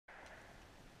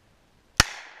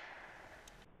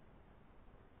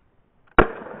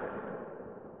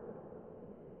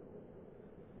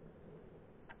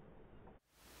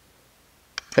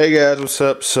Hey guys, what's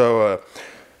up?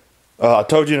 I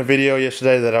told you in a video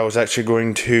yesterday that I was actually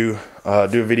going to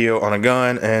do a video on a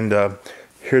gun, and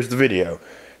here's the video.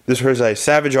 This is a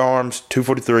Savage Arms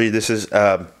 243. This is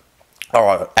a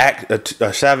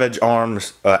Savage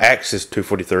Arms Axis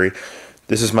 243.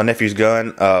 This is my nephew's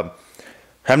gun. Have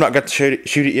not got to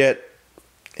shoot it yet.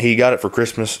 He got it for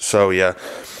Christmas, so yeah.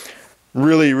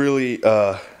 Really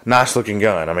nice looking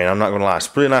gun. I mean, I'm not gonna lie,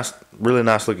 it's really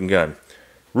nice looking gun.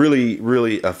 Really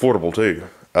affordable too.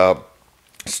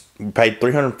 We paid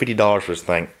 $350 for this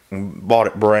thing. Bought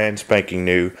it brand spanking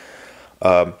new.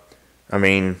 I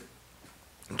mean,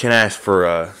 can't ask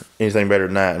for anything better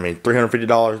than that. I mean,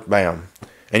 $350, bam,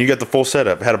 and you got the full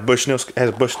setup. It had a has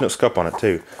a Bushnell scope on it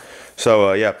too.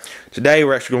 So yeah, today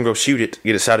we're actually gonna go shoot it,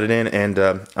 get it sighted in, and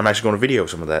I'm actually gonna video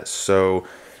some of that. So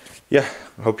yeah,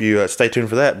 I hope you stay tuned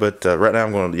for that. But right now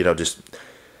I'm gonna just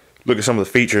look at some of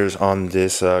the features on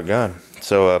this gun.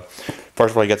 So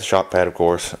first of all, you got the shock pad, of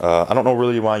course. I don't know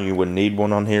really why you wouldn't need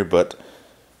one on here, but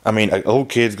I mean, an old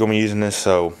kid's gonna be using this,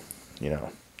 so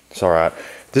it's all right.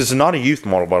 This is not a youth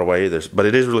model, by the way, either, but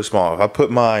it is really small. If I put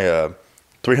my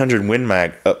 300 Win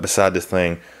Mag up beside this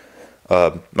thing,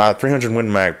 my 300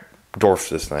 Win Mag dwarfs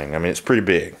this thing. I mean, it's pretty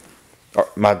big.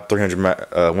 My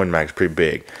 300 Win Mag is pretty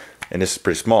big, and this is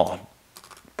pretty small.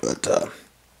 But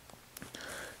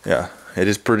yeah, it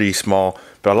is pretty small.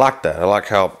 But I like that. I like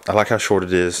how short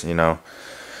it is,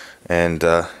 And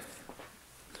by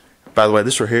the way,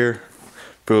 this right here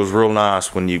feels real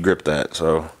nice when you grip that.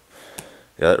 So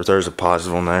yeah, there's a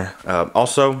positive on there.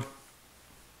 Also,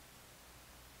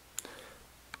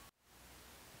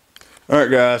 all right,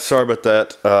 guys. Sorry about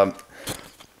that.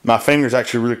 My finger's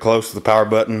actually really close to the power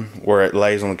button where it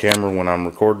lays on the camera when I'm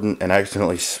recording, and I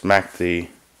accidentally smacked the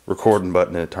recording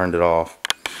button and it turned it off.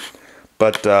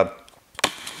 But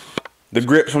the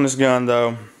grips on this gun,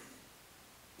 though,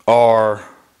 are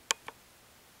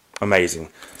amazing.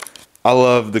 I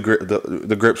love the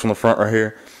grips on the front right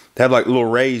here. They have like little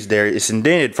raised area. It's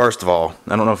indented, first of all.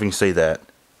 I don't know if you can see that,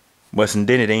 but it's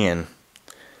indented in,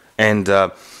 and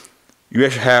you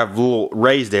actually have little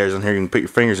raised areas on here. You can put your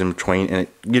fingers in between, and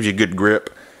it gives you a good grip.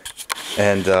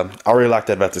 And I really like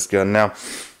that about this gun. Now,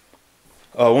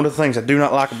 one of the things I do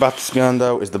not like about this gun,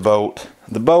 though, is the bolt.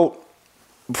 The bolt,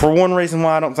 for one reason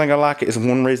why I don't think I like it, is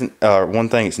one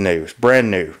thing, it's new. It's brand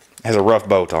new. It has a rough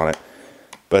bolt on it.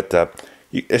 But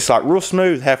it's like real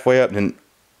smooth halfway up, and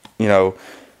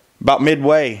about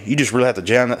midway, you just really have to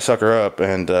jam that sucker up.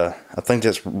 And I think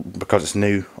that's because it's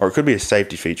new, or it could be a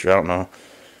safety feature. I don't know.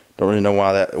 Don't really know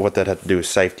what that had to do with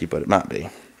safety, but it might be.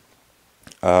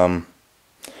 One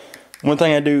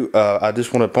thing I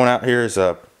just want to point out here is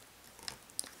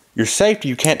your safety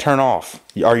you can't turn off,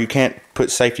 or you can't put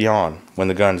safety on when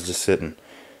the gun's just sitting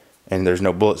and there's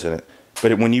no bullets in it.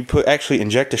 But when you actually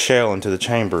inject a shell into the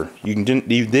chamber, you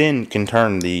then can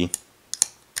turn the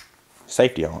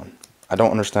safety on. I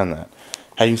don't understand that.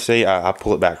 How you can see, I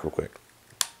pull it back real quick.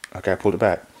 Okay, I pulled it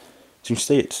back. So you can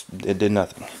see it did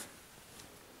nothing.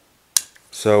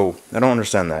 So I don't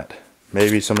understand that.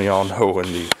 Maybe some of y'all know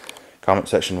in the comment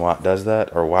section why it does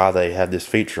that, or why they had this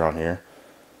feature on here.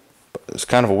 But it's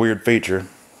kind of a weird feature.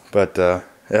 But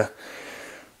yeah.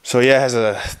 So yeah, it has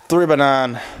a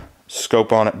 3x9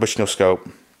 scope on it, Bushnell scope.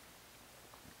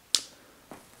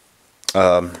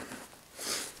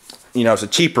 It's a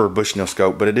cheaper Bushnell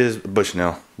scope, but it is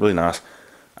Bushnell, really nice.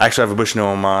 I actually have a Bushnell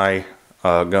on my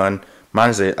gun.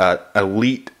 Mine is a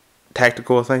Elite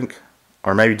Tactical, I think,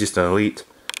 or maybe just an Elite,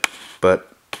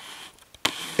 but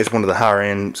it's one of the higher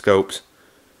end scopes.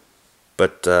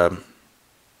 But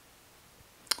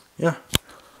yeah,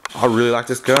 I really like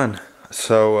this gun.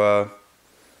 So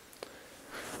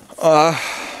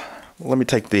let me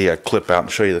take the clip out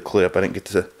and show you the clip. I didn't get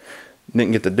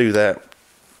to do that.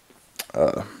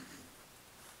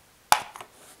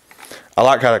 I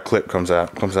like how the clip comes out.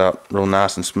 It comes out real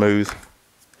nice and smooth.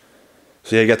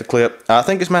 So yeah, you got the clip. I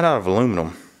think it's made out of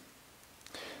aluminum.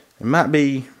 It might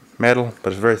be metal,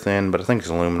 but it's very thin. But I think it's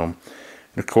aluminum.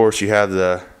 And of course, you have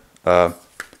the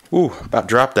about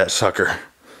dropped that sucker.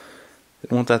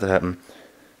 Didn't want that to happen.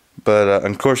 But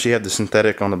of course, you have the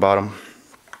synthetic on the bottom.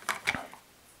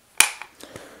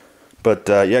 But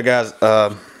yeah, guys,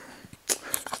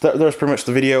 there's pretty much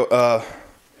the video.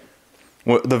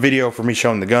 The video for me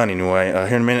showing the gun anyway.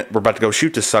 Here in a minute, we're about to go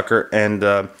shoot this sucker, and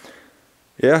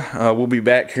yeah, we'll be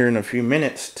back here in a few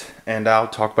minutes, and I'll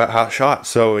talk about how it shot.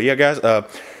 So yeah, guys,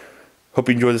 hope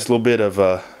you enjoy this little bit of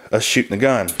us shooting the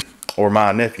gun, or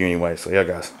my nephew anyway. So yeah,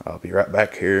 guys, I'll be right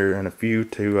back here in a few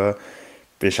to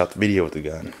finish out the video with the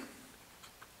gun.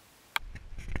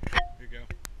 Here you go.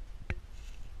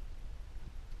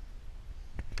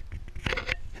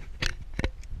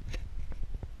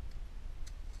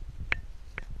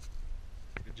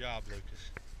 job,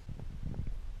 Lucas.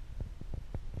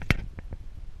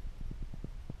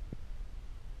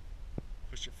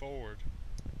 Push it forward.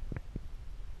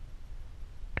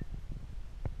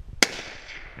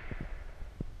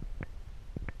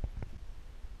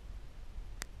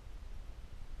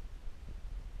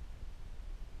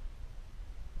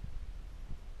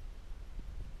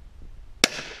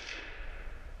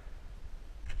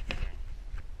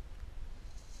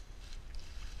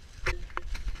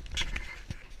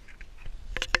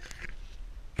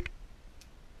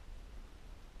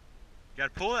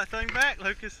 Gotta pull that thing back,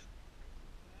 Lucas.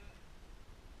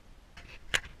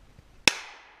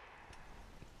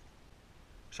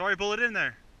 Sorry, pull it in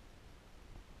there.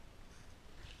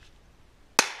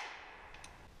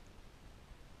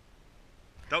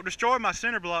 Don't destroy my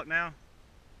center block now.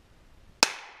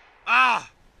 Ah!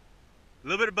 A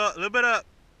little bit up.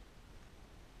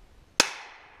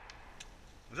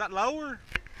 Was that lower?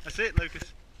 That's it,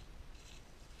 Lucas.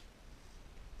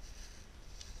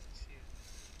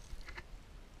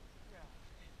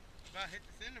 About hit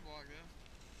the center block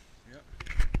though. Yep.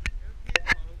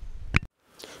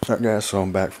 Alright guys, so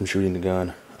I'm back from shooting the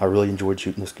gun. I really enjoyed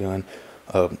shooting this gun.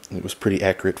 It was pretty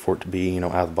accurate for it to be,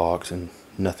 out of the box, and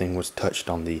nothing was touched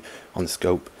on the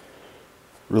scope.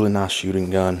 Really nice shooting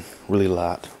gun, really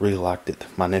liked it.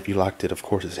 My nephew liked it, of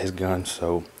course it's his gun,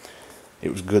 so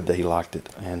it was good that he liked it.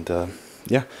 And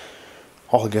yeah,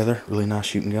 altogether, really nice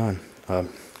shooting gun.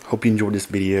 Hope you enjoyed this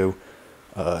video.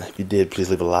 If you did, please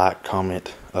leave a like,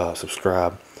 comment,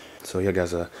 subscribe. So yeah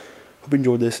guys, hope you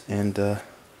enjoyed this, and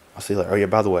I'll see you later. Oh yeah,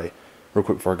 by the way, real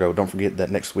quick before I go, don't forget that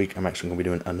next week I'm actually going to be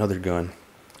doing another gun,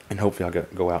 and hopefully I'll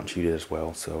go out and shoot it as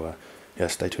well. So yeah,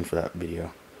 stay tuned for that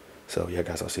video. So yeah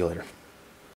guys, I'll see you later.